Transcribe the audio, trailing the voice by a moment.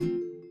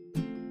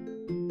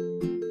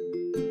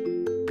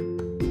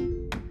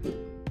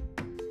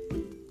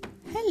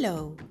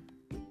Hello,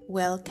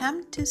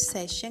 welcome to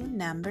session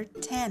number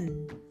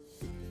 10.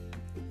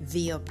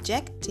 The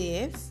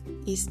objective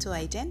is to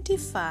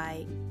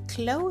identify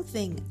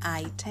clothing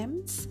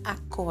items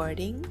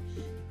according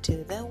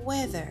to the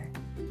weather.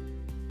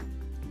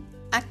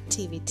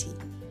 Activity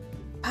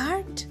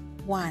Part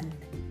 1.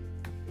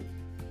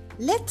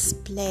 Let's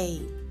play.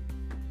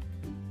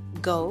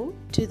 Go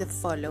to the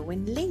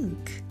following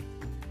link.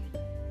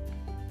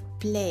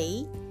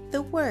 Play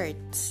the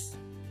words.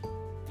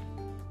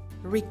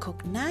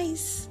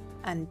 Recognize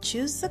and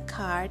choose the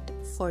card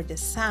for the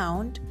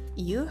sound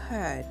you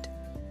heard.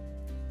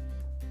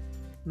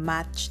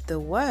 Match the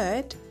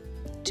word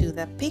to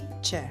the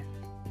picture.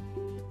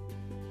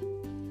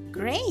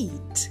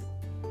 Great!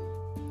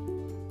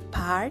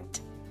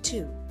 Part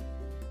 2.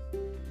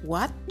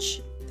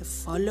 Watch the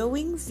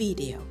following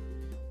video.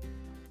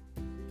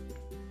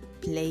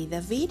 Play the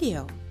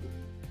video.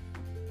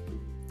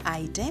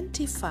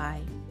 Identify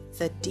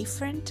the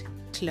different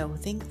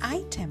clothing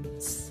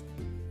items.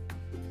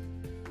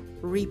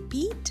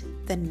 Repeat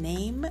the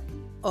name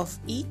of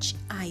each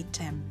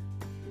item.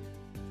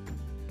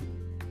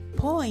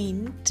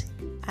 Point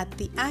at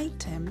the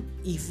item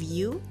if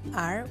you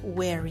are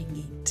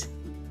wearing it.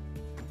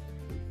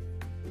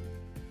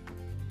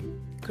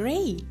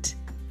 Great!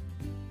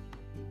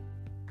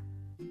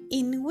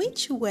 In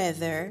which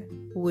weather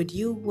would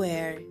you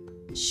wear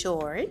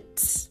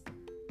shorts,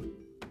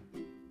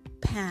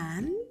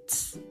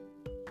 pants,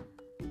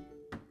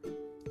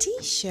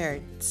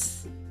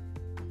 t-shirts,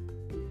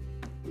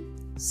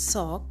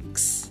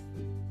 socks,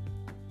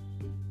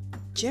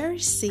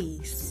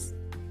 jerseys,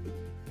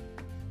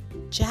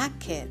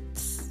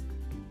 jackets,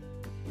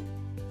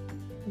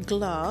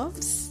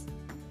 gloves?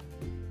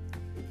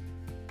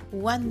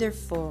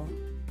 Wonderful!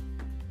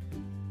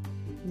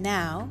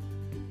 Now,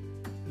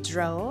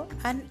 draw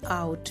an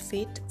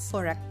outfit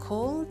for a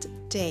cold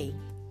day.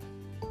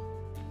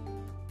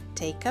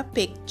 Take a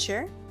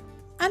picture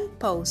and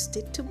post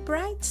it to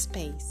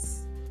Brightspace.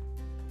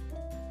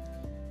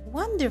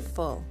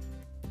 Wonderful!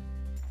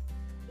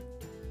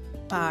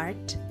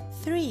 Part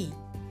 3.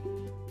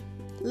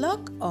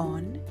 Log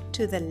on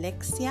to the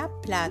Lexia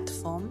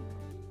platform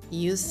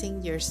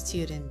using your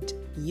student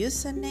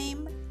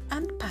username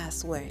and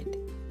password.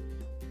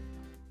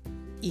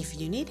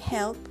 If you need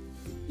help,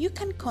 you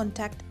can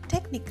contact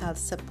technical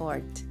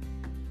support.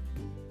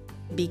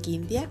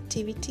 Begin the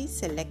activity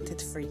selected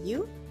for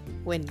you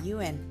when you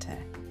enter.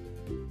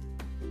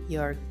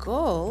 Your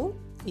goal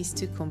is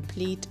to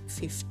complete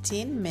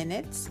 15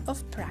 minutes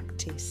of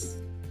practice.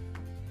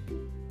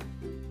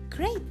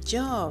 Great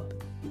job!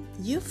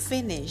 You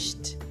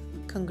finished!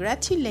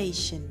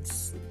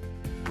 Congratulations!